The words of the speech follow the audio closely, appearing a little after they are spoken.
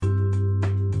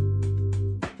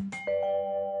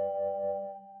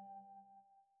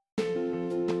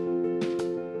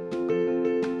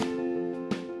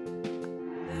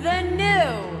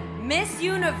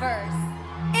Universe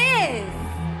is...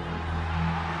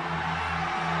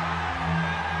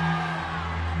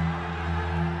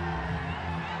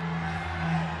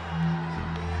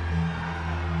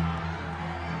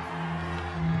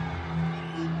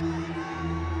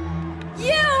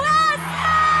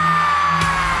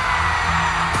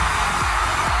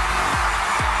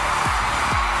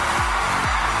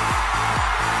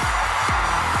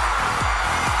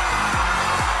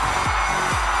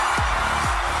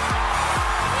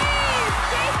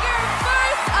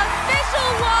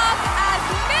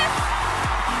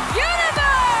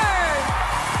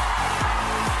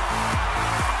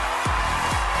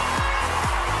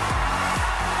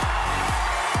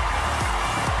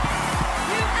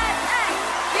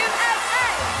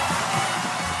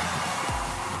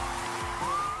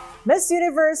 Miss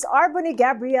Universe R'Bonney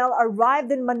Gabriel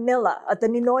arrived in Manila at the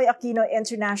Ninoy Aquino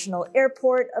International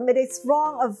Airport amid a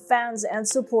throng of fans and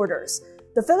supporters.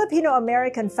 The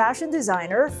Filipino-American fashion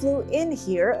designer flew in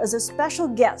here as a special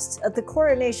guest at the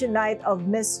coronation night of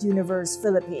Miss Universe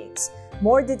Philippines.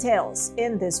 More details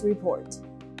in this report.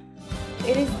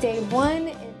 It is day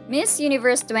one. Miss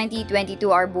Universe 2022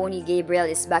 R'Bonney Gabriel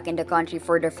is back in the country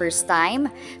for the first time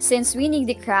since winning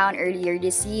the crown earlier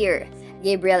this year.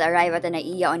 Gabriel arrived at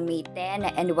Anaiya on May 10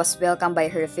 and was welcomed by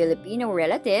her Filipino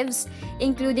relatives,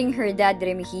 including her dad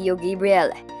Remigio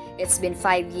Gabriel. It's been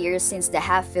 5 years since the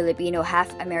half-Filipino,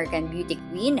 half-American beauty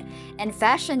queen and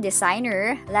fashion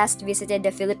designer last visited the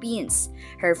Philippines,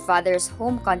 her father's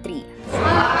home country.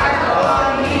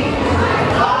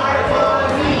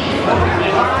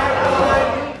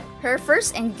 Her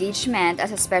first engagement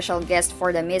as a special guest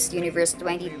for the Miss Universe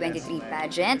 2023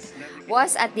 pageant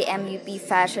was at the MUP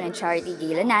Fashion and Charity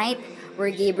Gala Night, where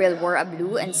Gabriel wore a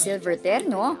blue and silver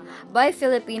terno by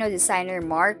Filipino designer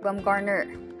Mark Baumgartner.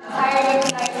 I'm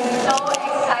so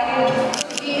excited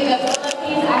to be in the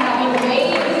Philippines. I have been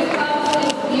waiting to come to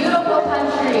this beautiful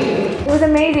country. It was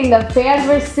amazing. The fans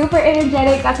were super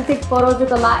energetic, got to take photos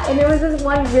with a lot, and there was this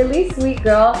one really sweet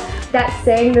girl that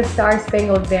sang the Star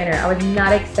Spangled Banner. I was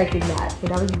not expecting that, so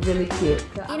that was really cute.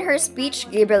 In her speech,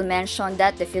 Gabriel mentioned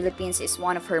that the Philippines is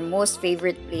one of her most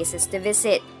favorite places to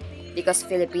visit because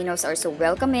Filipinos are so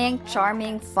welcoming,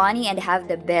 charming, funny, and have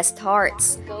the best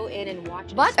hearts.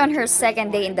 But on her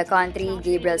second day in the country,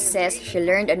 Gabriel says she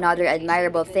learned another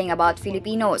admirable thing about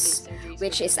Filipinos,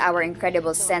 which is our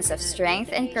incredible sense of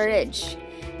strength and courage.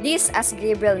 This, as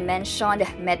Gabriel mentioned,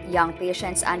 met young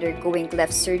patients undergoing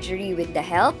cleft surgery with the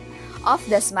help of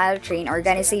the Smile Train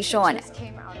organization.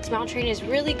 Smile Train is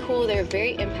really cool. They're a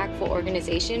very impactful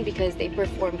organization because they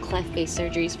perform cleft-based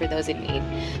surgeries for those in need.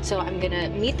 So I'm gonna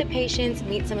meet the patients,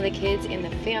 meet some of the kids and the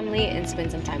family, and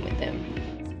spend some time with them.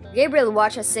 Gabriel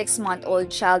watched a 6-month-old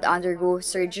child undergo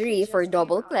surgery for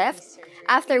double cleft,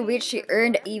 after which she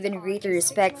earned even greater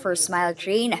respect for Smile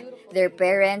Train, their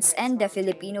parents, and the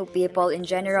Filipino people in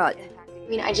general.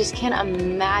 I mean, I just can't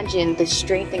imagine the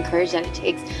strength and courage that it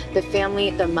takes, the family,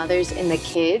 the mothers, and the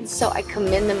kids. So I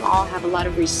commend them all, have a lot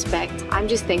of respect. I'm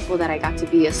just thankful that I got to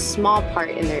be a small part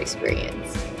in their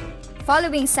experience.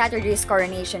 Following Saturday's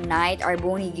coronation night,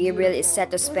 R'Bonney Gabriel is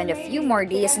set to spend a few more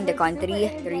days in the country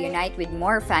to reunite with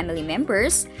more family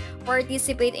members,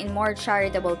 participate in more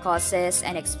charitable causes,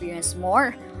 and experience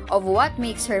more of what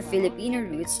makes her Filipino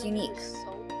roots unique.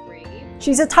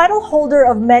 She's a title holder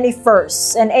of many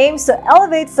firsts and aims to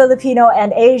elevate Filipino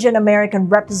and Asian American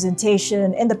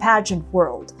representation in the pageant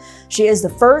world. She is the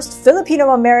first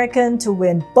Filipino American to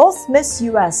win both Miss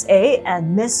USA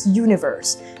and Miss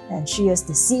Universe, and she is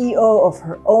the CEO of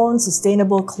her own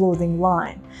sustainable clothing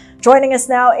line. Joining us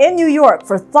now in New York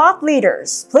for Thought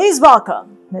Leaders, please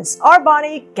welcome Miss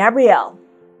R'Bonney Gabriel.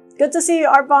 Good to see you,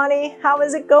 R'Bonney. How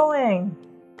is it going?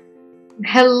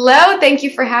 Hello, thank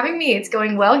you for having me. It's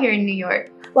going well here in New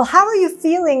York. Well, how are you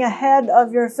feeling ahead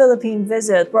of your Philippine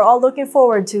visit? We're all looking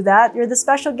forward to that. You're the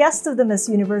special guest of the Miss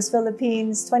Universe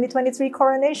Philippines 2023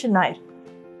 coronation night.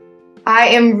 I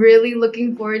am really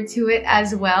looking forward to it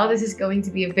as well. This is going to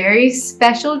be a very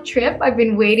special trip. I've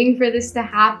been waiting for this to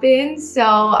happen, so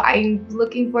I'm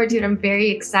looking forward to it. I'm very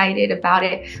excited about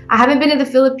it. I haven't been to the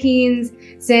Philippines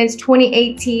since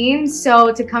 2018,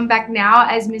 so to come back now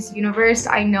as Miss Universe,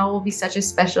 I know will be such a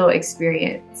special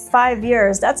experience. 5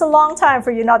 years, that's a long time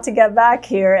for you not to get back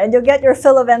here, and you'll get your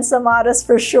fill of ensamadas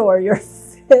for sure. Your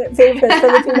favorite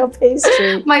Filipino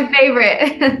pastry. My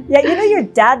favorite. Yeah, you know your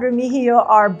dad, Remigio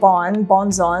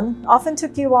Bonzon, often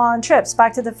took you on trips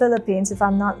back to the Philippines, if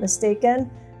I'm not mistaken.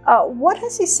 What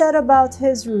has he said about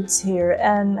his roots here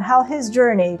and how his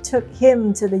journey took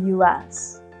him to the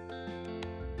U.S.?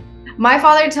 My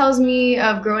father tells me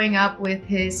of growing up with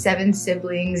his 7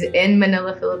 siblings in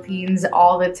Manila, Philippines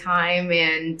all the time.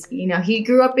 And, you know, he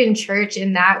grew up in church,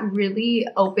 and that really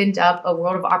opened up a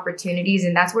world of opportunities.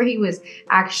 And that's where he was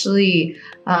actually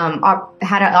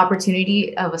had an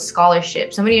opportunity of a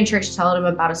scholarship. Somebody in church told him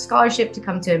about a scholarship to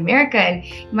come to America. And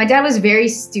my dad was very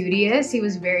studious. He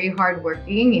was very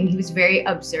hardworking, and he was very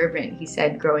observant, he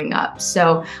said, growing up.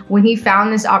 So when he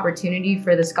found this opportunity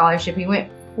for the scholarship, he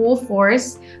went full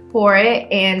force for it,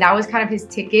 and that was kind of his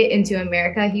ticket into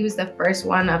America. He was the first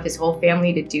one of his whole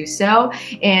family to do so,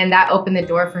 and that opened the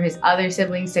door for his other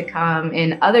siblings to come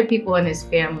and other people in his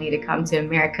family to come to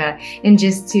America and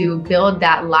just to build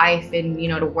that life and, you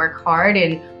know, to work hard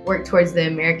and work towards the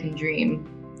American dream.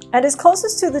 And his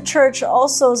closest to the church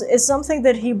also is something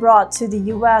that he brought to the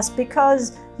US,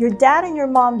 because your dad and your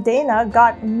mom, Dana,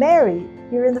 got married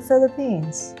here in the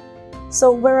Philippines.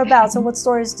 So whereabouts and what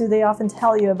stories do they often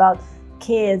tell you about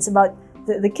kids, about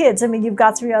the kids? I mean, you've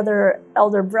got 3 other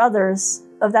elder brothers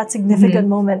of that significant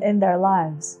moment in their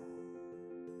lives.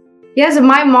 Yes,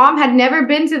 my mom had never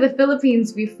been to the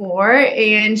Philippines before,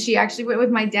 and she actually went with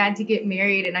my dad to get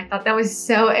married, and I thought that was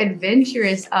so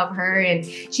adventurous of her. And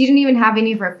she didn't even have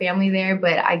any of her family there,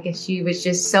 but I guess she was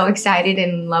just so excited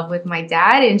and in love with my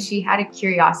dad, and she had a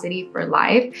curiosity for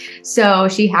life. So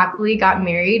she happily got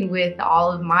married with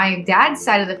all of my dad's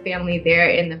side of the family there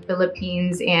in the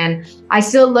Philippines. And I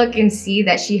still look and see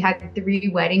that she had 3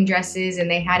 wedding dresses, and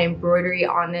they had embroidery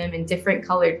on them and different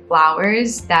colored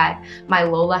flowers that my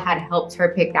Lola had helped her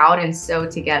pick out and sew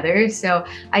together. So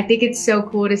I think it's so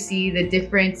cool to see the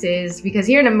differences, because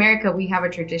here in America we have a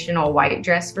traditional white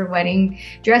dress for wedding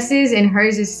dresses, and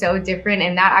hers is so different,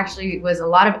 and that actually was a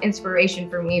lot of inspiration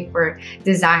for me for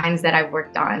designs that I've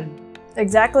worked on.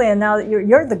 Exactly, and now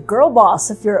you're the girl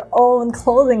boss of your own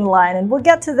clothing line, and we'll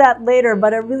get to that later,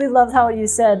 but I really loved how you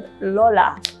said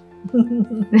Lola.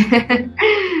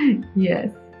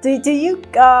 Yes. Do you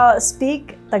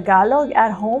speak Tagalog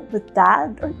at home with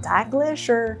dad, or Taglish,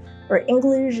 or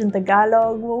English and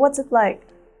Tagalog? Well, what's it like?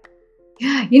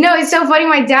 You know, it's so funny.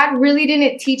 My dad really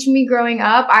didn't teach me growing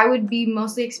up. I would be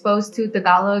mostly exposed to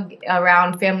Tagalog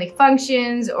around family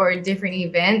functions or different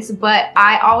events. But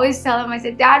I always tell him, I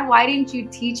said, Dad, why didn't you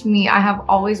teach me? I have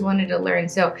always wanted to learn.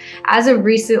 So as of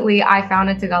recently, I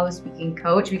found a Tagalog speaking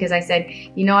coach, because I said,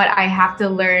 you know what, I have to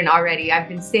learn already. I've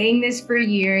been saying this for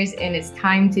years, and it's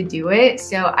time to do it.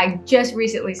 So I just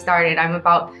recently started. I'm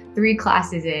about 3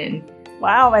 classes in.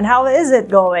 Wow, and how is it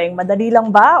going? Madali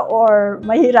lang ba or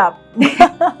mahirap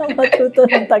matuto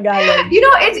ng Tagalog? You know,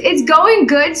 it's going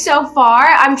good so far.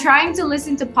 I'm trying to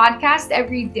listen to podcasts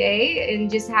every day and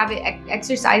just have it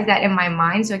exercise that in my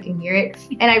mind so I can hear it.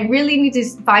 And I really need to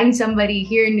find somebody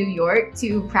here in New York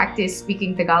to practice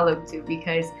speaking Tagalog to,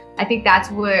 because I think that's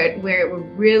where it will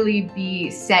really be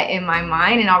set in my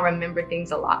mind, and I'll remember things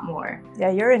a lot more.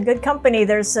 Yeah, you're in good company.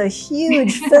 There's a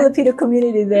huge Filipino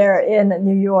community there in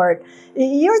New York.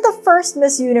 You're the first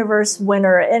Miss Universe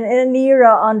winner in an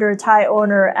era under Thai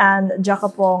owner and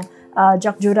Jakapong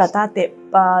Jakjura Tatip,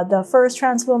 the first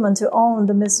trans woman to own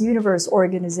the Miss Universe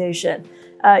organization.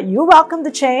 You welcome the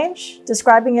change,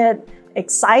 describing it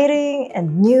exciting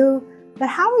and new. But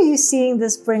how are you seeing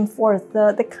this bring forth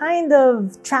the kind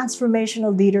of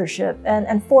transformational leadership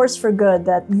and force for good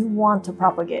that you want to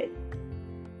propagate?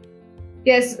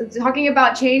 Yes, talking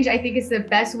about change, I think it's the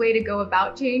best way to go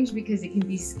about change, because it can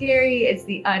be scary. It's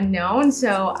the unknown.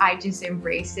 So I just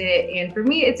embrace it. And for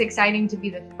me, it's exciting to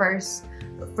be the first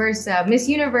Miss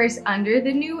Universe under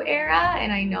the new era.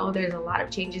 And I know there's a lot of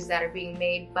changes that are being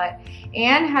made, but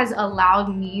Anne has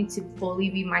allowed me to fully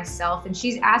be myself, and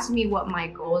she's asked me what my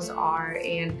goals are.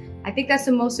 And I think that's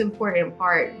the most important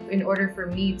part in order for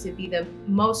me to be the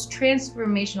most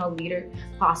transformational leader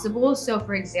possible. So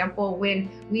for example,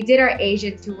 when we did our Asia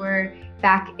tour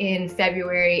back in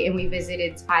February and we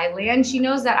visited Thailand, she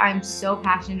knows that I'm so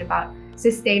passionate about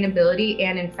sustainability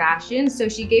and in fashion. So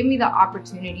she gave me the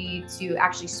opportunity to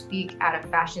actually speak at a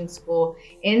fashion school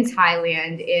in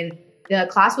Thailand. And the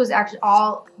class was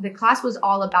all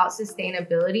about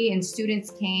sustainability, and students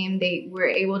came, they were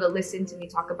able to listen to me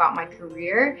talk about my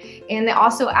career, and they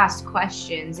also asked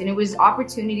questions. And it was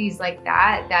opportunities like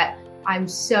that I'm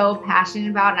so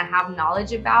passionate about and I have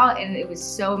knowledge about. And it was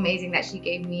so amazing that she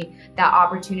gave me that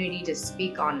opportunity to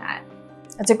speak on that.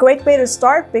 It's a great way to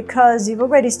start, because you've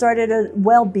already started it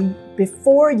well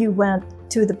before you went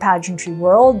to the pageantry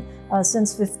world.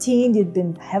 Since 15, you'd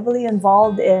been heavily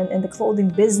involved in the clothing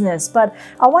business. But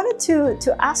I wanted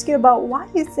to ask you about why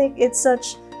you think it's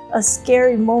such a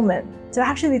scary moment to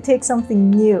actually take something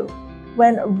new,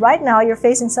 when right now you're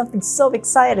facing something so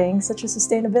exciting, such as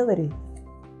sustainability.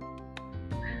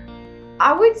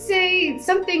 I would say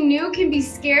something new can be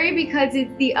scary because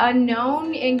it's the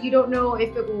unknown and you don't know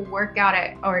if it will work out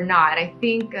or not. I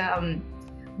think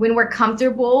when we're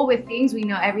comfortable with things, we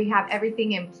know have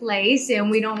everything in place and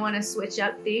we don't want to switch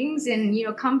up things. And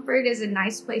comfort is a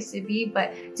nice place to be,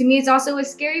 but to me, it's also a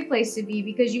scary place to be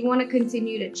because you want to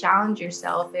continue to challenge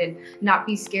yourself and not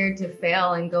be scared to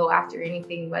fail and go after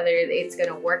anything, whether it's going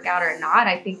to work out or not.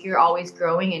 I think you're always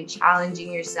growing and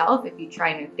challenging yourself if you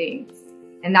try new things.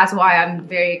 And that's why I'm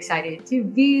very excited to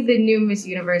be the new Miss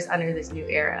Universe under this new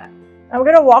era. I'm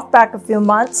going to walk back a few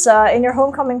months. In your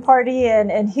homecoming party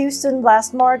in Houston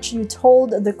last March, you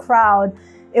told the crowd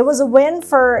it was a win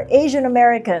for Asian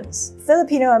Americans,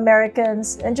 Filipino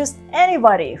Americans, and just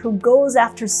anybody who goes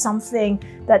after something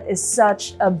that is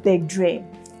such a big dream.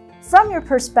 From your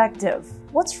perspective,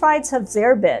 what strides have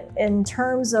there been in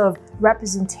terms of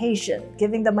representation,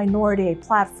 giving the minority a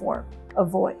platform, a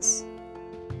voice?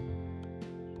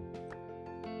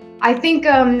 I think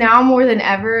now more than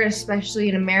ever, especially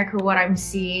in America, what I'm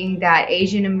seeing that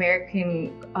Asian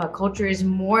American culture is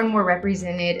more and more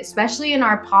represented, especially in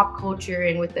our pop culture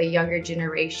and with the younger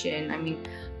generation. I mean,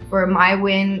 for my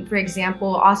win, for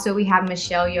example, also we have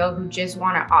Michelle Yeoh, who just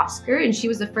won an Oscar, and she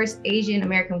was the first Asian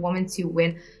American woman to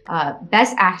win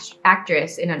Best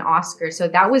Actress in an Oscar. So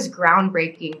that was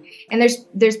groundbreaking. And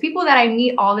there's people that I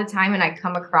meet all the time and I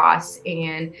come across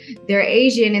and they're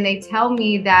Asian and they tell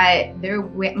me that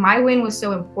my win was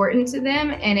so important to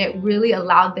them and it really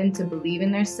allowed them to believe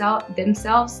in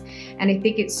themselves. And I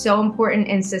think it's so important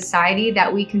in society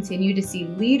that we continue to see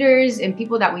leaders and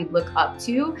people that we look up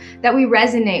to, that we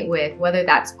resonate with, whether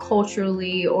that's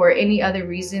culturally or any other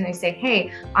reason. They say,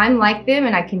 hey, I'm like them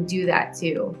and I can do that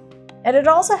too. And it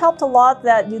also helped a lot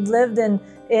that you lived in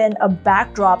a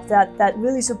backdrop that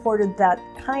really supported that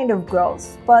kind of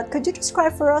growth. But could you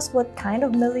describe for us what kind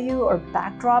of milieu or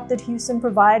backdrop did Houston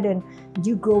provide in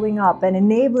you growing up and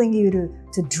enabling you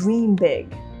to dream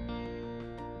big?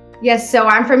 Yes, so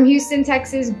I'm from Houston,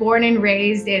 Texas, born and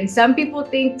raised, and some people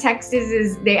think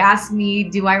Texas they ask me,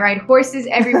 do I ride horses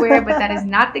everywhere? But that is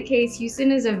not the case.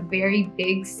 Houston is a very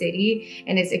big city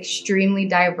and it's extremely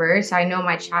diverse. I know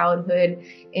my childhood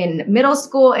in middle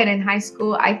school and in high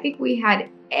school, I think we had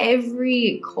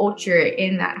every culture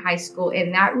in that high school,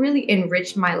 and that really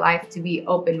enriched my life to be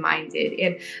open-minded.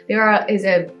 And there is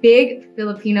a big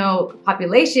Filipino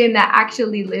population that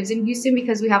actually lives in Houston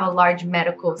because we have a large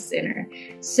medical center.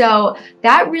 So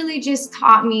that really just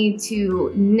taught me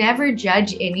to never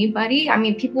judge anybody. I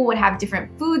mean, people would have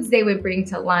different foods they would bring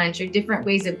to lunch or different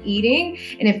ways of eating.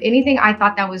 And if anything, I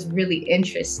thought that was really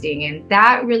interesting. And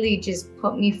that really just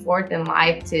put me forth in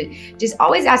life to just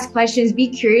always ask questions, be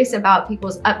curious about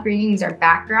people's upbringings or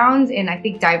backgrounds. And I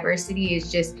think diversity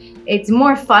is it's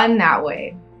more fun that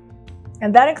way.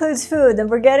 And that includes food. And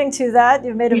we're getting to that.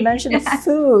 You made a mention of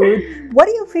food. What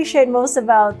do you appreciate most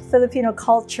about Filipino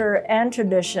culture and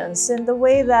traditions in the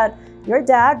way that your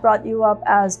dad brought you up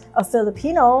as a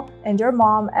Filipino and your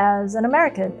mom as an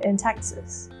American in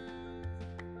Texas?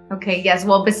 Okay, yes.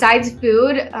 Well, besides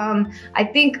food, I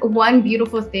think one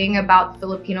beautiful thing about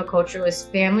Filipino culture is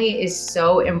family is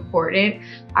so important.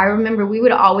 I remember we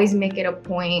would always make it a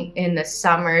point in the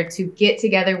summer to get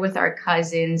together with our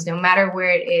cousins, no matter where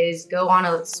it is, go on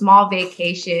a small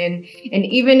vacation. And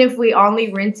even if we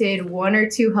only rented 1 or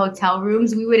 2 hotel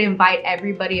rooms, we would invite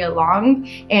everybody along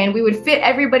and we would fit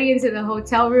everybody into the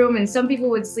hotel room. And some people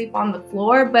would sleep on the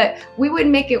floor, but we would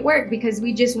make it work because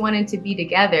we just wanted to be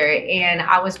together. And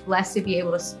I was blessed to be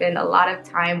able to spend a lot of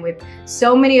time with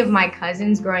so many of my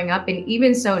cousins growing up, and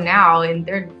even so now, and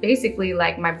they're basically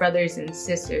like my brothers and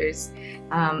sisters.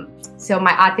 So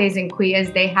my ates and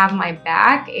kuyas, they have my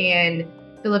back, and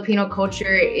Filipino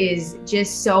culture is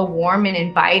just so warm and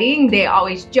inviting. They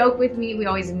always joke with me. We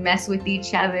always mess with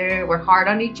each other. We're hard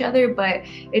on each other, but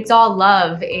it's all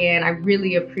love, and I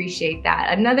really appreciate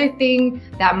that. Another thing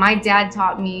that my dad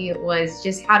taught me was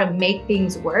just how to make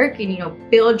things work and,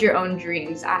 build your own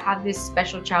dreams. I have this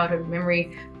special childhood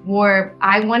memory where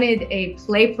I wanted a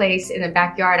play place in the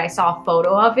backyard. I saw a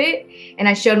photo of it and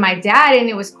I showed my dad, and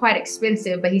it was quite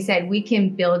expensive, but he said, we can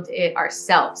build it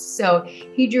ourselves. So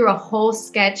he drew a whole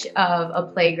sketch of a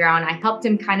playground. I helped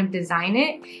him kind of design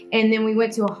it. And then we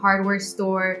went to a hardware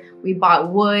store. We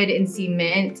bought wood and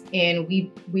cement, and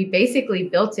we basically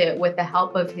built it with the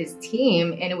help of his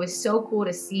team. And it was so cool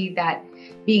to see that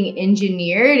being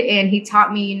engineered. And he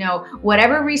taught me,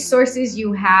 whatever resources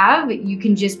you have, you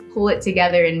can just pull it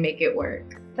together and make it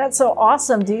work. That's so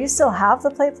awesome. Do you still have the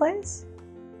play place?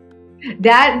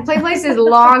 That place is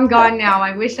long gone now.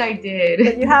 I wish I did.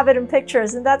 But you have it in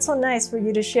pictures, and that's so nice for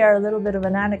you to share a little bit of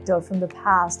an anecdote from the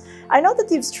past. I know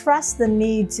that you've stressed the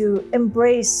need to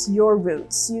embrace your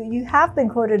roots. You have been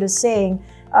quoted as saying,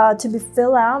 to be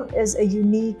Phil-Am is a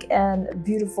unique and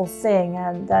beautiful thing,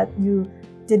 and that you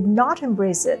did not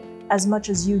embrace it as much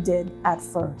as you did at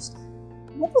first.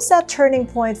 What was that turning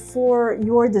point for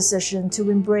your decision to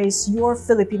embrace your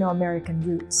Filipino-American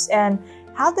roots? And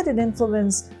how did it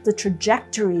influence the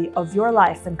trajectory of your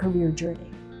life and career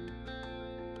journey?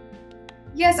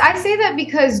 Yes, I say that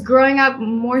because growing up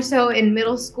more so in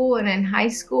middle school and in high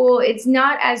school, it's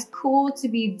not as cool to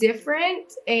be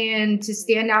different and to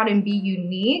stand out and be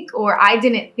unique, or I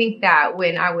didn't think that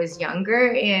when I was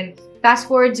younger. And fast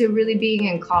forward to really being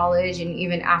in college and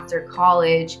even after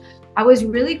college, I was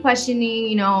really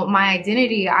questioning, my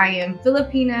identity. I am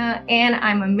Filipina and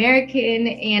I'm American,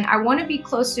 and I want to be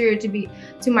closer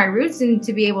to my roots and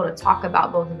to be able to talk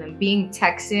about both of them. Being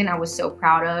Texan, I was so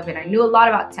proud of, and I knew a lot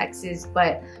about Texas,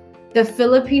 but the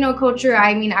Filipino culture,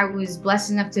 I was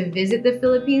blessed enough to visit the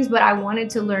Philippines, but I wanted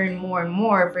to learn more and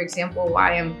more. For example,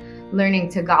 why I'm learning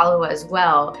Tagalog as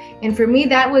well. And for me,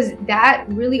 that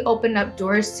really opened up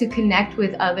doors to connect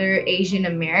with other Asian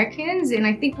Americans. And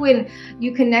I think when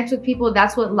you connect with people,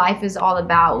 that's what life is all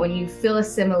about. When you feel a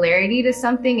similarity to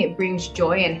something, it brings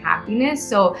joy and happiness.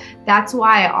 So that's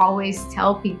why I always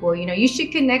tell people, you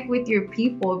should connect with your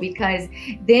people, because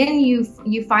then you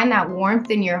find that warmth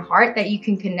in your heart that you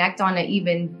can connect on an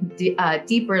even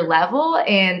deeper level.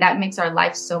 And that makes our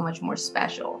life so much more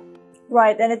special.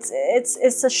 Right, and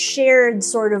it's a shared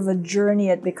sort of a journey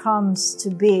it becomes to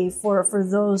be for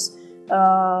those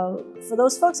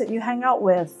folks that you hang out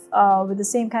with the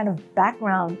same kind of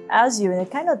background as you, and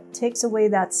it kind of takes away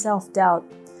that self-doubt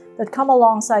that come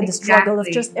alongside the struggle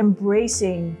of just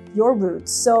embracing your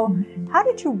roots. So how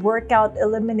did you work out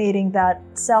eliminating that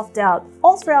self-doubt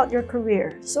all throughout your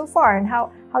career so far, and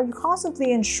how you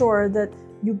constantly ensure that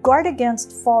you guard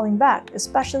against falling back,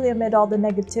 especially amid all the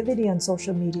negativity on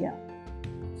social media?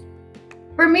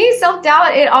 For me,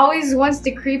 self-doubt, it always wants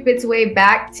to creep its way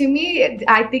back to me.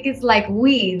 I think it's like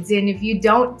weeds, and if you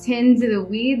don't tend to the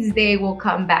weeds, they will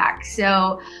come back.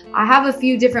 So I have a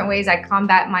few different ways I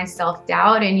combat my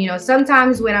self-doubt. And,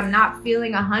 sometimes when I'm not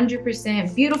feeling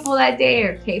 100% beautiful that day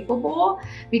or capable,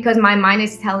 because my mind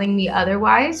is telling me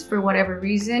otherwise for whatever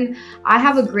reason, I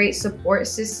have a great support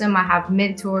system. I have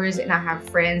mentors and I have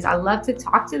friends. I love to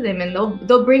talk to them, and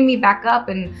they'll bring me back up,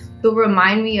 and they'll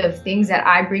remind me of things that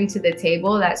I bring to the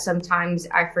table that sometimes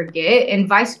I forget, and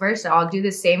vice versa. I'll do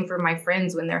the same for my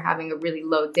friends when they're having a really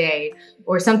low day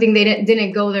or something they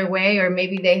didn't go their way, or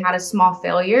maybe they had a small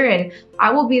failure, and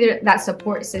I will be that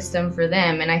support system for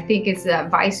them. And I think it's that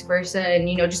vice versa, and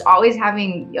just always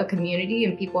having a community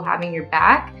and people having your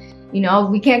back.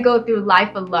 We can't go through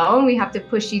life alone. We have to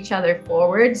push each other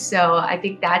forward. So I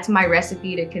think that's my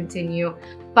recipe to continue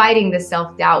fighting the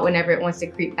self-doubt whenever it wants to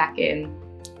creep back in.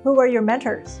 Who are your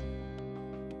mentors?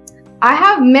 I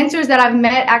have mentors that I've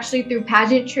met actually through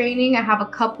pageant training. I have a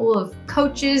couple of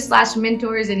coaches /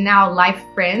 mentors and now life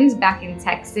friends back in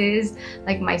Texas,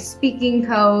 like my speaking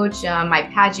coach, my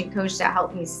pageant coach that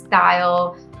helped me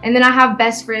style. And then I have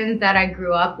best friends that I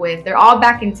grew up with. They're all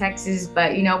back in Texas,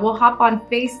 but we'll hop on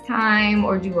FaceTime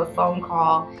or do a phone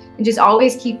call and just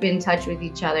always keep in touch with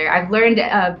each other. I've learned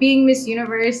being Miss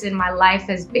Universe, and my life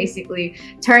has basically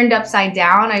turned upside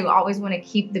down. I always want to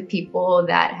keep the people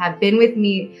that have been with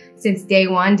me since day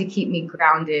one to keep me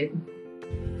grounded.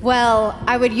 Well,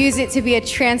 I would use it to be a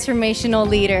transformational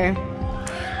leader.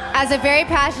 As a very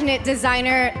passionate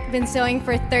designer, been sewing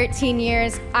for 13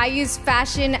 years, I use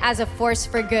fashion as a force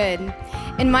for good.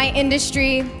 In my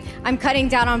industry, I'm cutting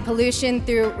down on pollution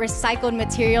through recycled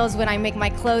materials when I make my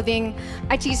clothing.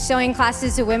 I teach sewing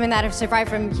classes to women that have survived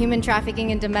from human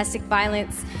trafficking and domestic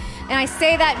violence. And I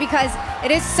say that because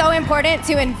it is so important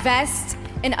to invest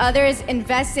in others,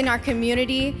 invest in our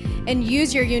community, and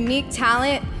use your unique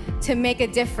talent to make a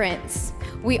difference.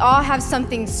 We all have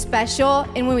something special,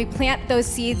 and when we plant those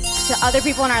seeds to other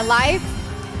people in our life,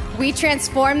 we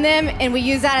transform them, and we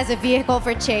use that as a vehicle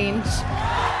for change.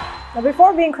 Now,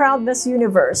 before being crowned Miss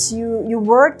Universe, you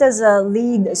worked as a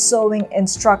lead sewing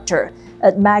instructor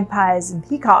at Magpies and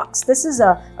Peacocks. This is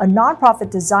a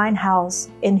nonprofit design house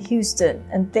in Houston,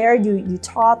 and there you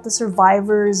taught the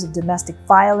survivors of domestic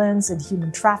violence and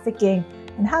human trafficking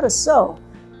and how to sew.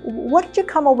 What did you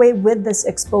come away with this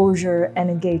exposure and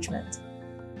engagement?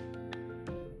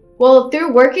 Well,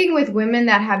 through working with women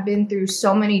that have been through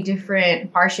so many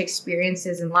different harsh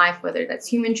experiences in life, whether that's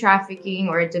human trafficking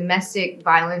or a domestic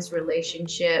violence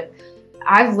relationship,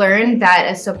 I've learned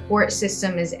that a support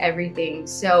system is everything.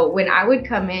 So when I would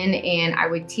come in and I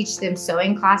would teach them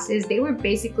sewing classes, they were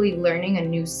basically learning a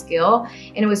new skill,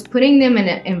 and it was putting them in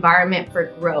an environment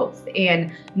for growth.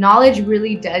 And knowledge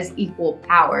really does equal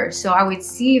power. So I would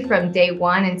see from day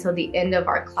one until the end of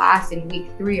our class in week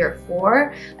 3 or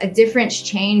 4, a difference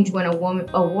change when a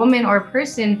woman or a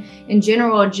person in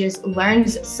general just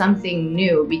learns something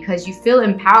new, because you feel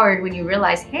empowered when you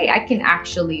realize, hey, I can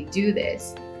actually do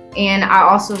this. And I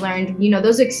also learned,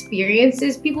 those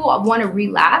experiences, people want to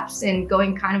relapse and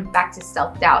going kind of back to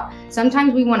self-doubt.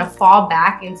 Sometimes we want to fall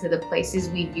back into the places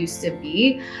we used to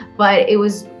be, but it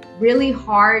was really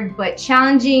hard but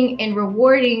challenging and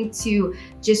rewarding to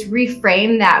just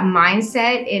reframe that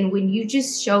mindset. And when you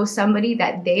just show somebody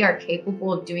that they are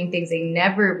capable of doing things they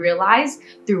never realized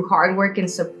through hard work and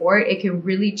support, it can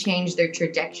really change their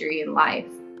trajectory in life.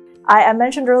 I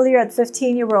mentioned earlier at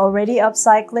 15 you were already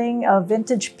upcycling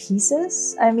vintage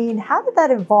pieces. I mean, how did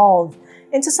that evolve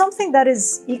into something that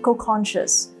is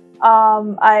eco-conscious?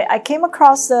 I came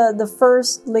across the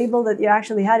first label that you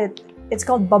actually had. It's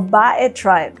called Babae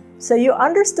Tribe. So you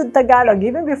understood Tagalog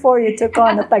even before you took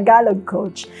on a Tagalog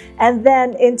coach, and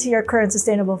then into your current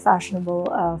sustainable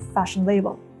fashion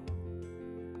label.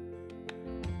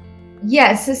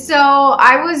 Yes, so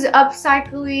I was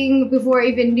upcycling before I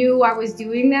even knew I was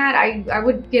doing that. I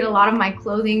would get a lot of my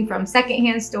clothing from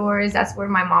secondhand stores. That's where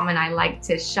my mom and I like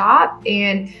to shop,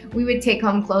 and we would take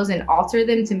home clothes and alter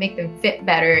them to make them fit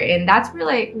better. And that's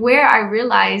really where I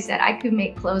realized that I could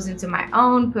make clothes into my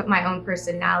own, put my own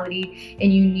personality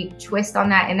and unique twist on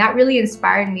that. And that really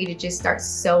inspired me to just start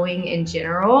sewing in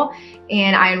general.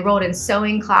 And I enrolled in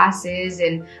sewing classes,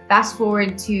 and fast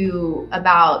forward to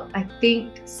about, I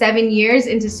think, 7 years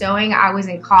into sewing, I was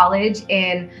in college,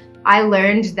 and I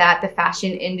learned that the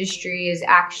fashion industry is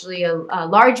actually a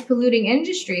large polluting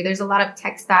industry. There's a lot of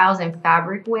textiles and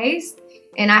fabric waste,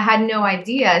 and I had no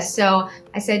idea. So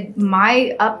I said,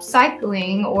 my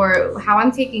upcycling, or how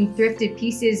I'm taking thrifted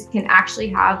pieces, can actually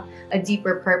have a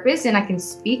deeper purpose, and I can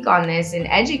speak on this and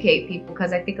educate people,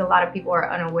 because I think a lot of people are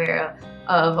unaware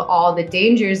of all the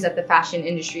dangers that the fashion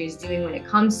industry is doing when it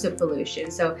comes to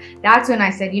pollution. So that's when I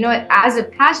said, you know what, as a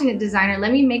passionate designer,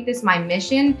 let me make this my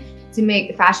mission to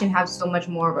make fashion have so much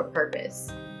more of a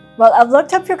purpose. Well, I've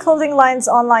looked up your clothing line's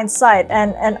online site,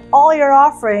 and all your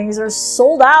offerings are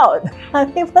sold out. I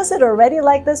mean, was it already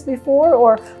like this before,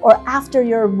 or after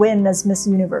your win as Miss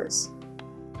Universe?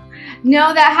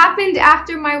 No, that happened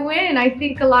after my win. I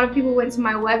think a lot of people went to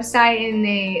my website and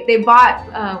they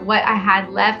bought what I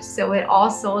had left, so it all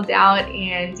sold out.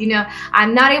 And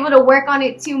I'm not able to work on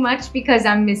it too much because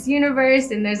I'm Miss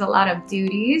Universe and there's a lot of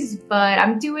duties, but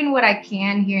I'm doing what I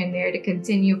can here and there to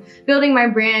continue building my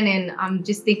brand, and I'm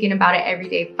just thinking about it every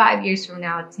day, 5 years from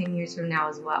now, 10 years from now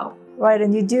as well. Right,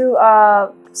 and you do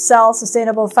sell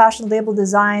sustainable fashion label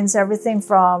designs, everything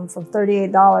from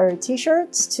 $38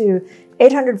 t-shirts to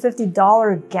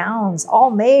 $850 gowns, all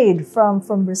made from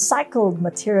recycled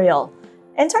material.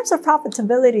 In terms of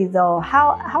profitability though,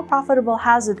 how profitable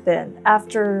has it been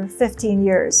after 15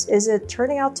 years? Is it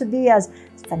turning out to be as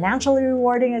financially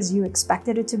rewarding as you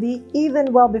expected it to be,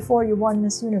 even well before you won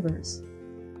Miss Universe?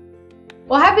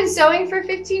 Well, I've been sewing for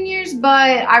 15 years, but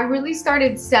I really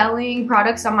started selling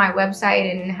products on my website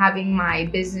and having my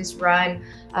business run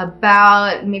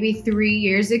about maybe 3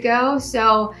 years ago.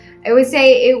 So I would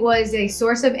say it was a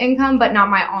source of income, but not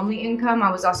my only income.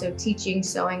 I was also teaching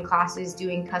sewing classes,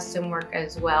 doing custom work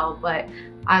as well. But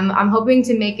I'm hoping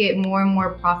to make it more and more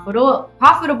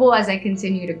profitable as I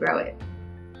continue to grow it.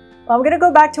 Well, I'm going to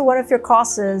go back to one of your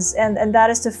causes, and that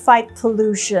is to fight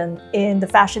pollution in the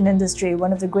fashion industry,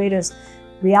 one of the greatest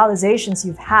realizations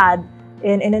you've had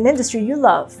in an industry you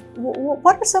love.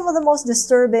 What are some of the most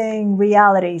disturbing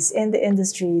realities in the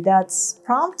industry that's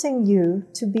prompting you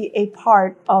to be a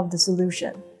part of the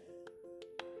solution?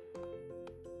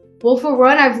 Well, for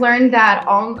one, I've learned that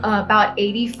about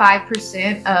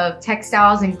 85% of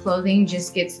textiles and clothing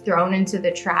just gets thrown into the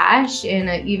trash, and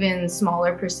an even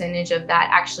smaller percentage of that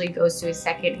actually goes to a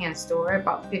secondhand store,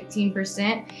 about 15%,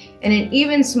 and an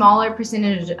even smaller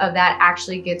percentage of that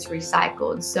actually gets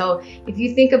recycled. So if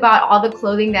you think about all the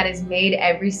clothing that is made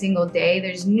every single day,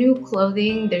 there's new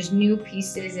clothing, there's new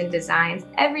pieces and designs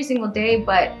every single day,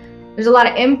 but there's a lot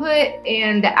of input,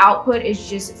 and the output is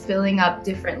just filling up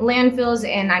different landfills,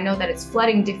 and I know that it's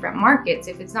flooding different markets.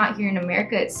 If it's not here in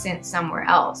America, it's sent somewhere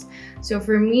else. So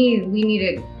for me, we need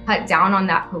to cut down on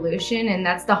that pollution, and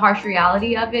that's the harsh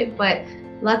reality of it. But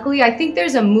luckily, I think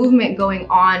there's a movement going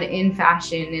on in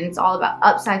fashion, and it's all about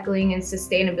upcycling and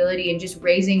sustainability and just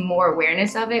raising more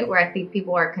awareness of it, where I think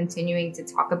people are continuing to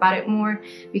talk about it more,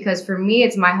 because for me,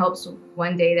 it's my hopes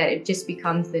one day that it just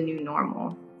becomes the new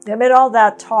normal. Amid all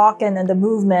that talk and the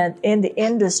movement in the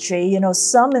industry, you know,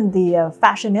 some in the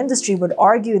fashion industry would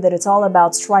argue that it's all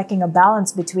about striking a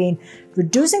balance between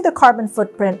reducing the carbon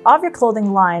footprint of your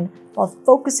clothing line while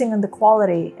focusing on the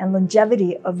quality and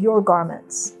longevity of your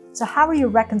garments. So how are you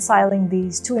reconciling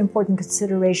these two important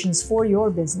considerations for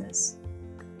your business?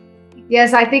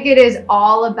 Yes, I think it is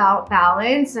all about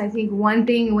balance. I think one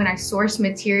thing, when I source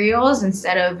materials,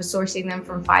 instead of sourcing them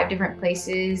from 5 different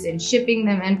places and shipping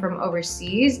them in from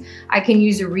overseas, I can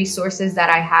use the resources that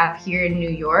I have here in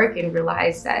New York and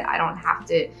realize that I don't have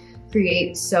to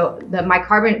create, so that my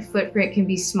carbon footprint can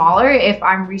be smaller if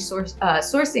I'm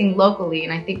sourcing locally.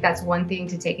 And I think that's one thing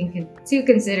to take into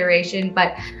consideration.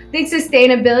 But I think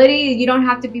sustainability, you don't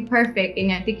have to be perfect.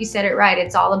 And I think you said it right.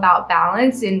 It's all about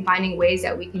balance and finding ways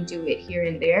that we can do it here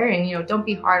and there. And, you know, don't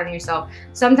be hard on yourself.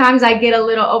 Sometimes I get a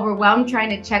little overwhelmed trying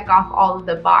to check off all of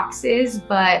the boxes,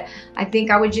 but I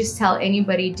think I would just tell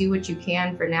anybody, do what you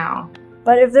can for now.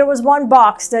 But if there was one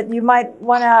box that you might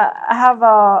want to have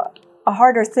a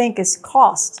harder think, is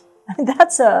cost.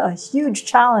 That's a huge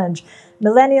challenge.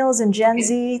 Millennials and Gen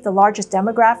Z, the largest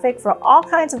demographic for all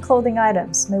kinds of clothing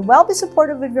items, may well be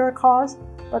supportive of your cause,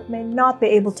 but may not be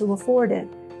able to afford it.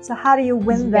 So how do you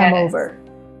win them over?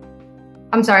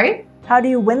 I'm sorry? How do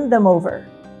you win them over?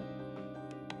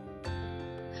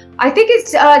 I think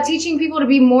it's teaching people to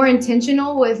be more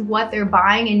intentional with what they're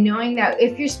buying, and knowing that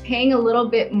if you're paying a little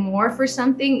bit more for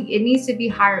something, it needs to be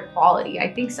higher quality.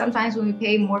 I think sometimes when we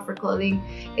pay more for clothing,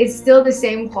 it's still the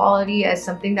same quality as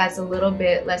something that's a little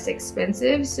bit less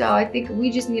expensive. So I think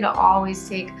we just need to always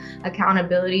take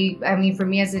accountability. I mean, for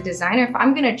me as a designer, if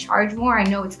I'm gonna charge more, I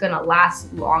know it's gonna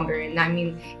last longer. And I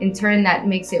mean, in turn, that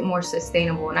makes it more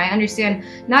sustainable. And I understand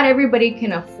not everybody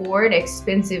can afford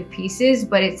expensive pieces,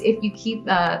 but it's if you keep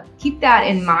that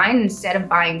in mind, instead of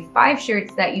buying 5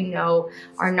 shirts that you know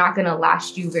are not going to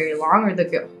last you very long, or they'll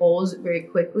get holes very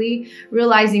quickly,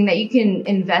 realizing that you can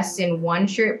invest in 1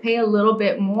 shirt, pay a little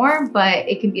bit more, but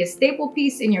it can be a staple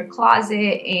piece in your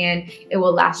closet and it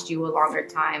will last you a longer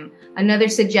time. Another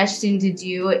suggestion to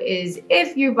do is,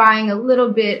 if you're buying a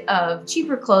little bit of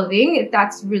cheaper clothing, if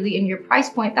that's really in your price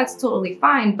point, that's totally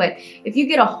fine. But if you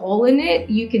get a hole in it,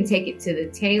 you can take it to the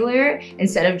tailor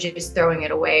instead of just throwing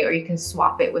it away, or you can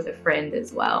swap it with a friend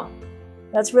as well.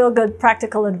 That's real good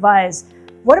practical advice.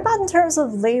 What about in terms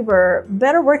of labor,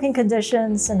 better working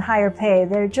conditions and higher pay?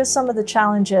 They're just some of the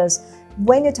challenges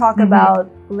when you talk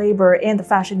about labor in the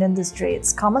fashion industry.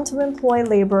 It's common to employ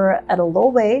labor at a low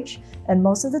wage, and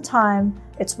most of the time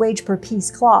it's wage per piece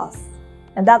cloth.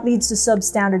 And that leads to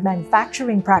substandard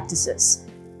manufacturing practices.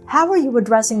 How are you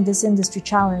addressing this industry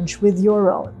challenge with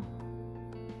your own?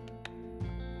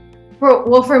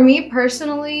 Well, for me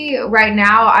personally, right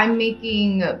now, I'm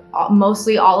making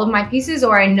mostly all of my pieces,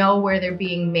 or I know where they're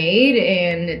being made,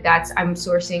 and I'm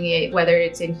sourcing it, whether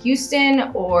it's in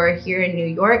Houston or here in New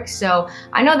York. So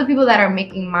I know the people that are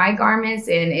making my garments,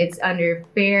 and it's under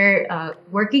fair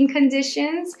working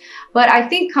conditions. But I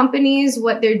think companies,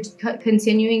 what they're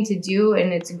continuing to do,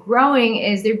 and it's growing,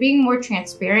 is they're being more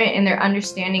transparent, and they're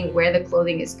understanding where the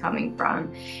clothing is coming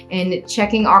from, and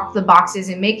checking off the boxes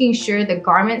and making sure the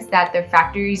garments that their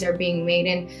factories are being made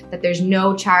in, that there's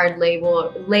no child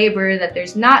labor, that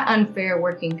there's not unfair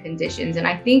working conditions. And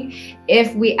I think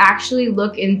if we actually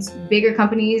look into bigger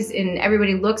companies and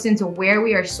everybody looks into where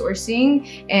we are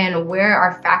sourcing and where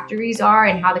our factories are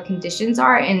and how the conditions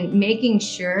are, and making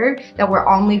sure that we're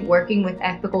only working with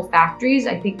ethical factories,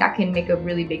 I think that can make a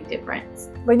really big difference.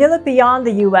 When you look beyond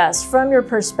the US, from your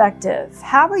perspective,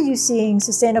 how are you seeing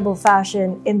sustainable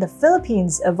fashion in the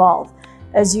Philippines evolve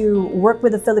as you work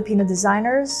with the Filipino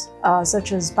designers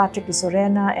such as Patrick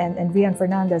Isorena and Rian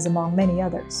Fernandez, among many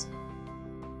others?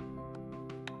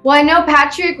 Well, I know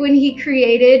Patrick, when he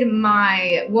created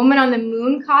my Woman on the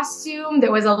Moon costume,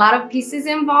 there was a lot of pieces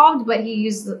involved, but he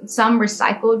used some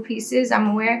recycled pieces, I'm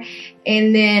aware.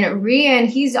 And then Rian,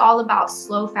 he's all about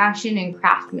slow fashion and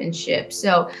craftsmanship.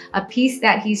 So a piece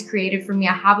that he's created for me,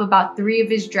 I have about 3 of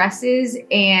his dresses,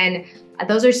 and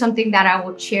those are something that I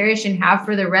will cherish and have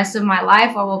for the rest of my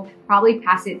life. I will probably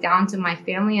pass it down to my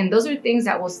family, and those are things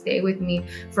that will stay with me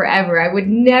forever. I would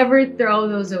never throw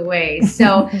those away.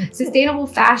 So sustainable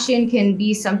fashion can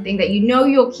be something that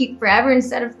you'll keep forever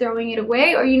instead of throwing it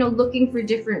away, or looking for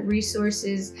different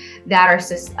resources that are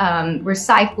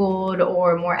recycled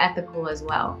or more ethical as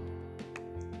well.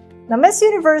 Now, Miss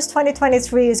Universe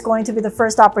 2023 is going to be the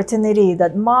first opportunity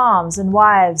that moms and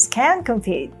wives can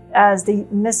compete as the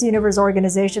Miss Universe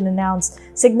organization announced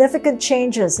significant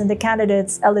changes in the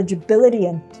candidates' eligibility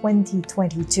in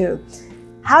 2022.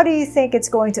 How do you think it's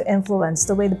going to influence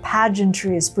the way the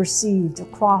pageantry is perceived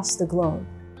across the globe?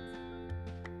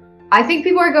 I think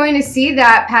people are going to see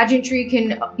that pageantry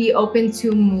can be open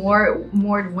to more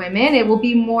women. It will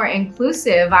be more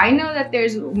inclusive. I know that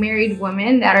there's married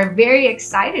women that are very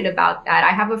excited about that. I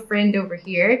have a friend over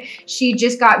here. She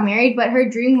just got married, but her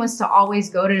dream was to always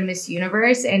go to Miss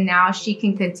Universe, and now she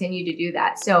can continue to do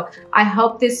that. So I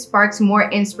hope this sparks more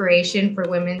inspiration for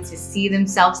women to see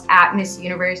themselves at Miss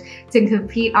Universe, to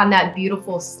compete on that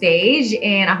beautiful stage.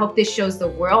 And I hope this shows the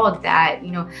world that,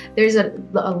 you know, there's a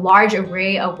large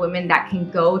array of women that can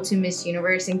go to Miss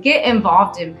Universe and get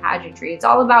involved in pageantry. It's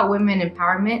all about women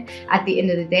empowerment at the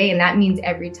end of the day, and that means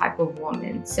every type of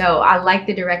woman. So I like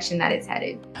the direction that it's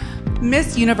headed.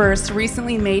 Miss Universe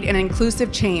recently made an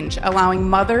inclusive change, allowing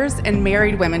mothers and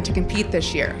married women to compete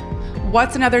this year.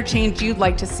 What's another change you'd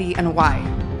like to see and why?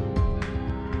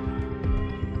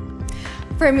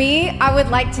 For me, I would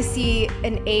like to see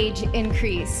an age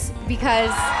increase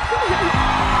because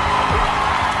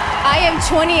I am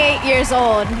 28 years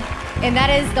old, and that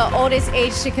is the oldest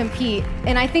age to compete.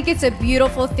 And I think it's a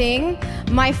beautiful thing.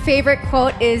 My favorite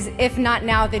quote is, "If not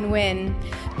now, then when?"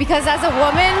 Because as a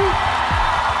woman,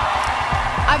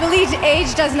 I believe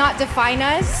age does not define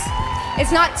us.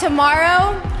 It's not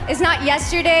tomorrow, it's not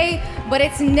yesterday, but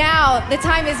it's now. The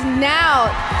time is now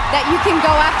that you can go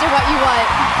after what you want.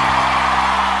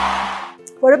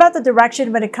 What about the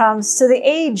direction when it comes to the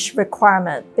age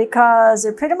requirement? Because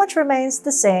it pretty much remains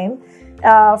the same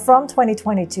from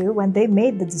 2022 when they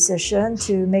made the decision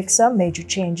to make some major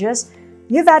changes.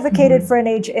 You've advocated for an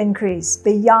age increase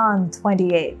beyond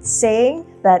 28, saying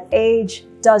that age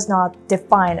does not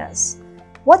define us.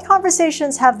 What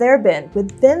conversations have there been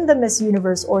within the Miss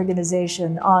Universe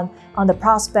organization on the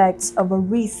prospects of a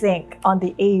rethink on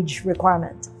the age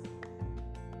requirement?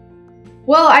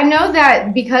 Well, I know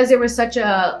that because there was such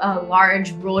a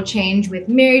large rule change with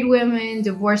married women,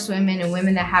 divorced women, and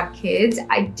women that have kids,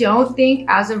 I don't think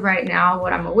as of right now,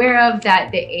 what I'm aware of,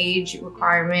 that the age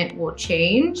requirement will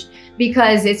change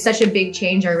because it's such a big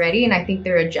change already. And I think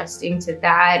they're adjusting to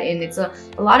that. And it's a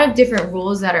lot of different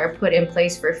rules that are put in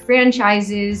place for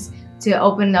franchises to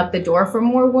open up the door for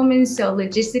more women. So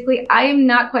logistically, I am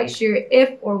not quite sure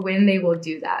if or when they will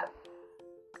do that.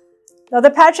 Now, the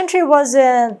pageantry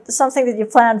wasn't something that you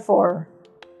planned for,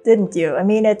 didn't you? I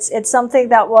mean, it's something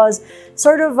that was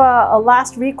sort of a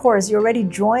last recourse. You already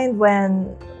joined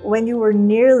when you were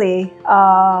nearly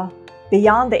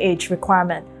beyond the age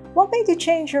requirement. What made you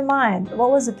change your mind?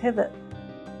 What was the pivot?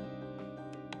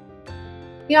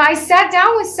 You know, I sat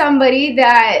down with somebody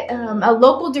that, a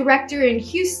local director in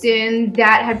Houston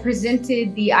that had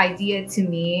presented the idea to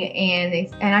me.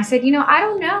 And I said, you know, I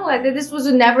don't know. This was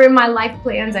never in my life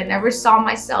plans. I never saw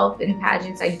myself in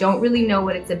pageants. I don't really know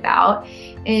what it's about.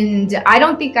 And I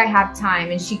don't think I have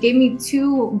time. And she gave me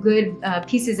two good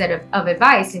pieces of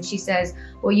advice. And she says,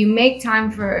 well, you make time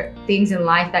for things in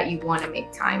life that you want to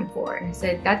make time for. And I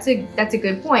said, that's a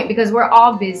good point, because we're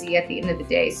all busy at the end of the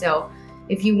day. So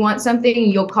if you want something,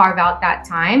 you'll carve out that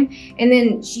time. And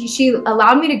then she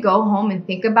allowed me to go home and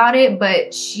think about it.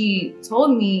 But she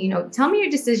told me, you know, tell me your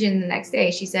decision the next day.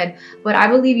 She said, but I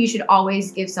believe you should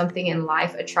always give something in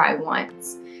life a try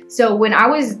once. So when I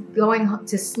was going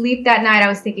to sleep that night, I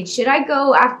was thinking, should I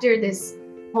go after this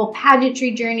whole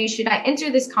pageantry journey? Should I enter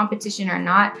this competition or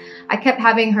not? I kept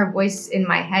having her voice in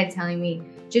my head telling me,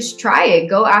 just try it,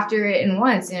 go after it in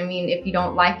once. I mean, if you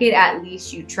don't like it, at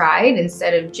least you tried,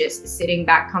 instead of just sitting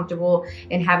back comfortable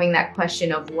and having that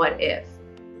question of what if.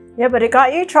 Yeah, but it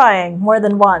got you trying more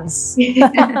than once. And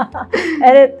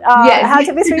it had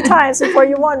to be 3 times before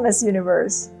you won Miss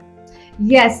Universe.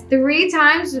 Yes, 3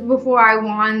 times before I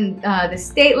won the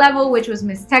state level, which was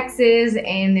Miss Texas,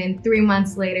 and then 3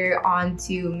 months later on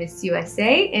to Miss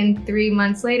USA, and 3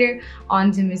 months later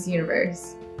on to Miss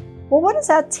Universe. Well, what does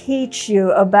that teach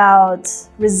you about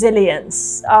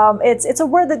resilience? It's a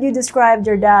word that you described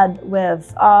your dad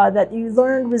with, that you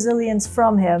learned resilience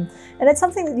from him. And it's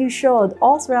something that you showed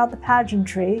all throughout the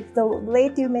pageantry. Though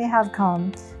late you may have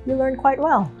come, you learned quite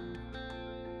well.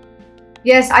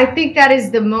 Yes, I think that is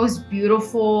the most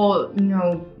beautiful, you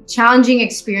know, challenging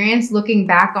experience, looking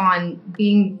back on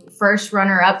being first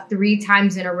runner-up 3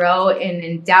 times in a row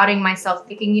and doubting myself,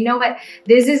 thinking, you know what,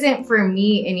 this isn't for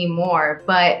me anymore.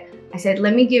 But I said,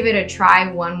 let me give it a try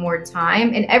one more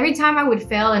time. And every time I would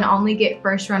fail and only get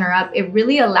first runner-up, it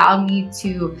really allowed me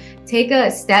to take a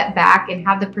step back and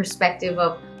have the perspective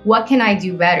of what can I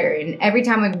do better? And every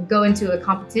time I would go into a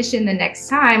competition the next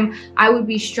time, I would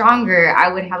be stronger.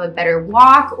 I would have a better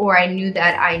walk, or I knew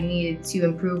that I needed to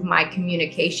improve my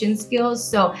communication skills.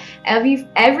 So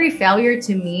every failure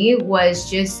to me was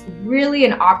just really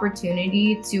an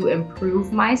opportunity to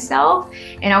improve myself.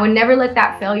 And I would never let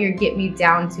that failure get me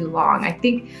down too long. I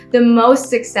think the most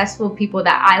successful people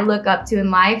that I look up to in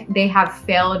life, they have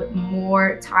failed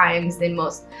more times than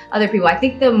most other people. I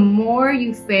think the more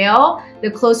you fail, the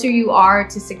closer you are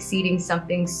to succeeding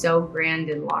something so grand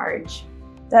and large.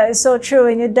 That is so true.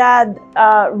 And your dad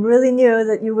really knew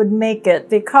that you would make it,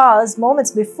 because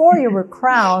moments before you were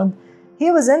crowned,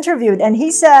 he was interviewed and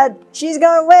he said, she's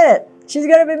going to win it. She's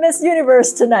going to be Miss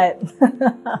Universe tonight.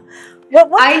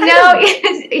 I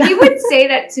know. He would say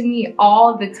that to me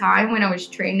all the time when I was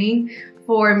training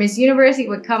for Miss Universe. He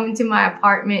would come into my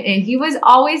apartment and he was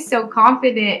always so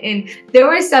confident. And there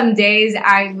were some days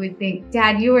I would think,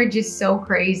 Dad, you are just so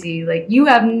crazy. Like, you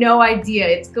have no idea.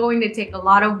 It's going to take a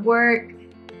lot of work.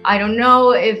 I don't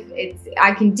know if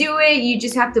I can do it. You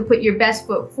just have to put your best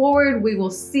foot forward. We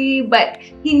will see. But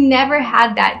he never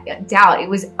had that doubt. It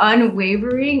was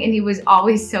unwavering and he was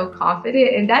always so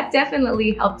confident. And that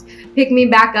definitely helped pick me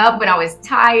back up when I was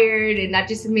tired, and that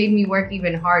just made me work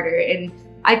even harder. And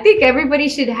I think everybody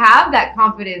should have that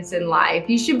confidence in life.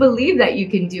 You should believe that you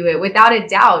can do it without a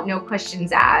doubt, no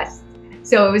questions asked.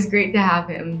 So it was great to have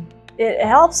him. It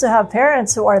helps to have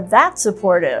parents who are that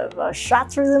supportive. A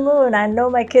shot through the moon, I know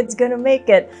my kid's gonna make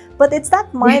it. But it's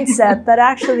that mindset that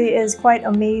actually is quite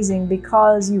amazing,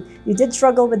 because you did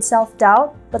struggle with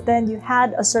self-doubt, but then you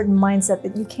had a certain mindset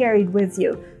that you carried with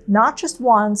you. Not just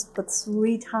once, but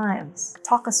 3 times.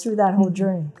 Talk us through that whole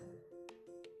journey.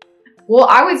 Well,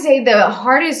 I would say the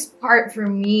hardest part for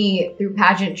me through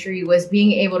pageantry was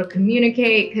being able to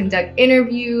communicate, conduct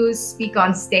interviews, speak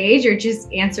on stage, or just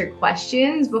answer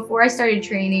questions. Before I started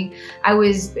training, I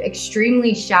was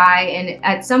extremely shy and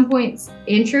at some points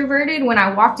introverted. When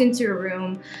I walked into a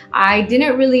room, I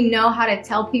didn't really know how to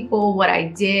tell people what I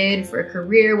did for a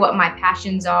career, what my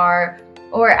passions are,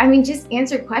 or just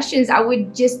answer questions. I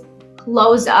would just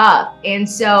close up. And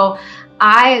so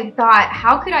I thought,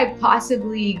 how could I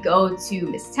possibly go to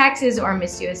Miss Texas or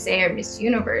Miss USA or Miss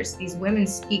Universe? These women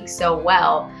speak so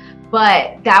well.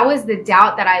 But that was the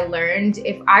doubt that I learned.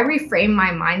 If I reframe my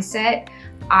mindset,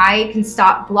 I can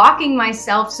stop blocking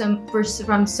myself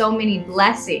from so many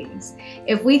blessings.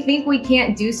 If we think we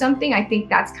can't do something, I think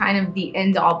that's kind of the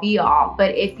end all be all.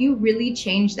 But if you really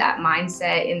change that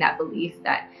mindset and that belief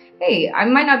that, hey, I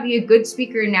might not be a good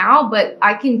speaker now, but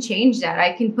I can change that.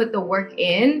 I can put the work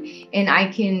in and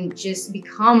I can just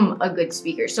become a good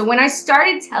speaker. So when I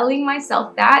started telling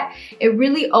myself that, it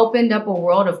really opened up a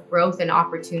world of growth and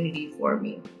opportunity for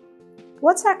me.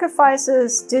 What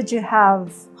sacrifices did you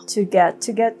have to get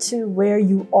to where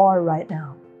you are right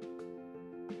now?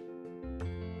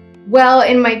 Well,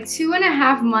 in my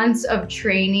 2.5 months of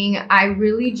training, I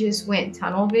really just went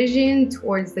tunnel vision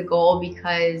towards the goal,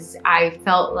 because I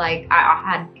felt like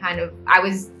I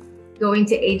was going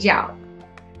to age out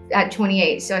at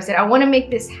 28. So I said, I want to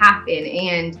make this happen.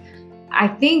 And I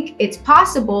think it's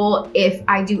possible if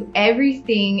I do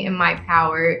everything in my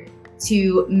power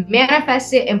to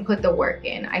manifest it and put the work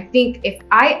in. I think if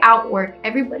I outwork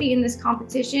everybody in this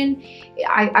competition,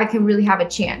 I can really have a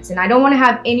chance. And I don't want to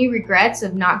have any regrets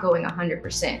of not going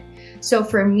 100%. So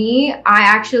for me, I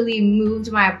actually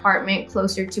moved my apartment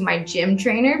closer to my gym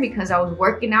trainer because I was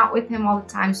working out with him all the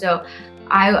time. So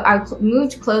I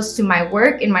moved close to my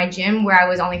work and my gym, where I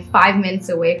was only 5 minutes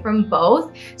away from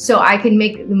both, so I could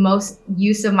make the most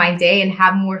use of my day and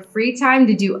have more free time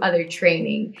to do other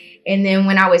training. And then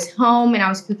when I was home and I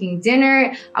was cooking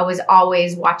dinner, I was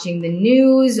always watching the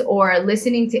news or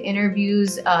listening to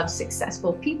interviews of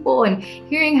successful people and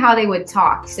hearing how they would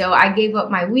talk. So I gave up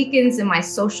my weekends and my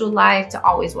social life to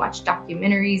always watch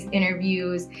documentaries,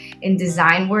 interviews, and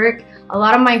design work. A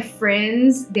lot of my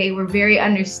friends, they were very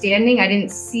understanding. I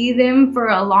didn't see them for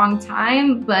a long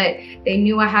time, but they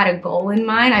knew I had a goal in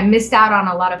mind. I missed out on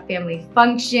a lot of family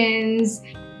functions,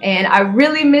 and I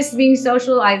really missed being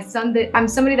social. I'm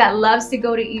somebody that loves to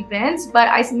go to events, but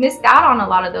I missed out on a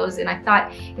lot of those. And I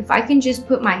thought, if I can just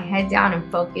put my head down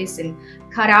and focus and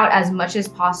cut out as much as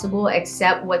possible,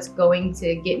 except what's going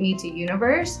to get me to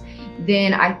Universe,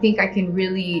 then I think I can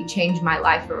really change my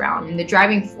life around. And the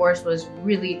driving force was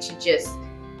really to just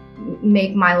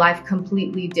make my life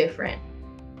completely different.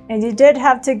 And you did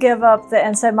have to give up the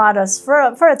ensaimadas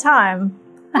for a time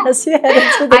as you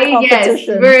headed to the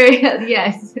competition.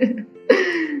 Yes.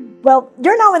 Well,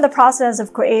 you're now in the process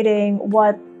of creating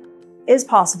what is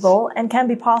possible and can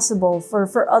be possible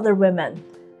for other women.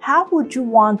 How would you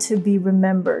want to be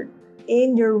remembered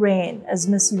in your reign as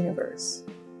Miss Universe?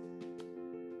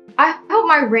 I hope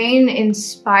my reign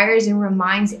inspires and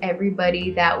reminds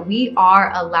everybody that we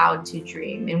are allowed to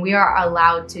dream and we are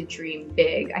allowed to dream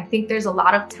big. I think there's a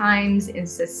lot of times in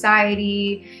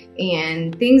society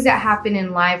and things that happen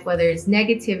in life, whether it's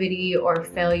negativity or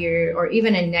failure or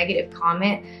even a negative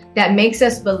comment, that makes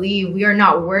us believe we are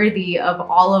not worthy of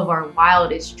all of our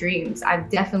wildest dreams. I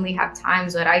definitely have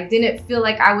times that I didn't feel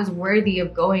like I was worthy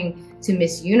of going to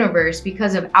Miss Universe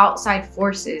because of outside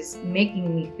forces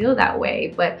making me feel that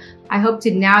way. But I hope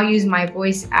to now use my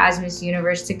voice as Miss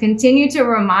Universe to continue to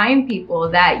remind people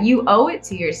that you owe it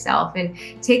to yourself and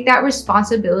take that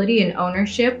responsibility and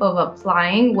ownership of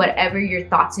applying whatever your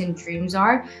thoughts and dreams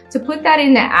are to put that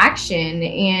into action.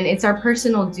 And it's our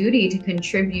personal duty to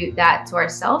contribute that to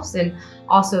ourselves and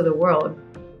also the world.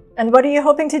 And what are you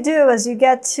hoping to do as you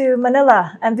get to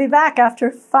Manila and be back after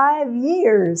 5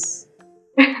 years?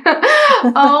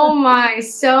 Oh my,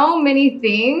 so many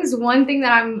things. One thing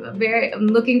that I'm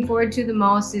looking forward to the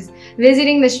most is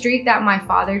visiting the street that my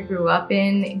father grew up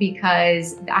in,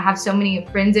 because I have so many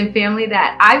friends and family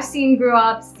that I've seen grow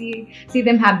up, see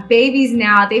them have babies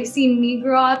now. They've seen me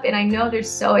grow up, and I know they're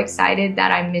so excited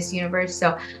that I'm Miss Universe.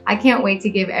 So I can't wait to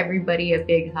give everybody a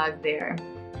big hug there.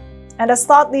 And as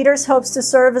Thought Leaders hopes to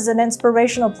serve as an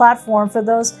inspirational platform for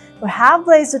those who have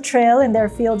blazed a trail in their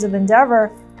fields of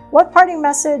endeavor, what parting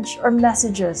message or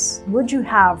messages would you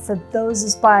have for those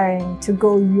aspiring to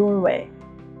go your way?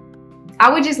 I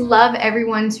would just love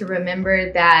everyone to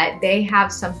remember that they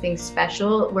have something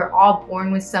special. We're all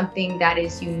born with something that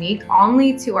is unique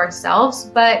only to ourselves,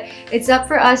 but it's up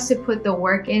for us to put the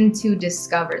work in to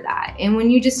discover that. And when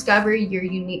you discover your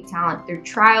unique talent through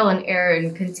trial and error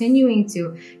and continuing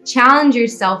to challenge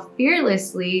yourself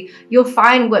fearlessly, you'll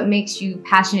find what makes you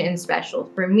passionate and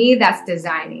special. For me, that's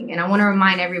designing. And I want to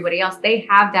remind everybody else, they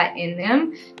have that in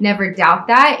them. Never doubt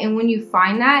that. And when you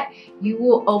find that, you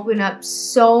will open up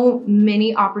so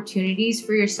many opportunities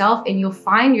for yourself, and you'll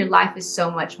find your life is so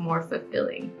much more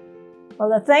fulfilling.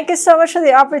 Well, thank you so much for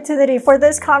the opportunity for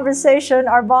this conversation.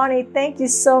 R'Bonney, thank you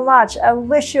so much. I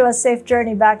wish you a safe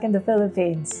journey back in the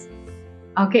Philippines.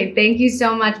 Okay, thank you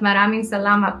so much. Maraming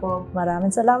salamat po.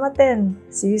 Maraming salamat din.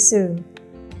 See you soon.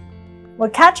 Well,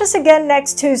 catch us again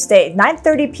next Tuesday,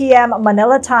 9:30 p.m.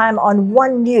 Manila time on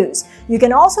One News. You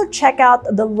can also check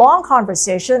out the long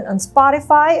conversation on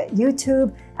Spotify,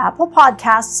 YouTube, Apple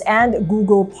Podcasts, and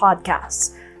Google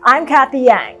Podcasts. I'm Cathy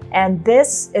Yang, and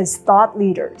this is Thought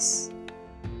Leaders.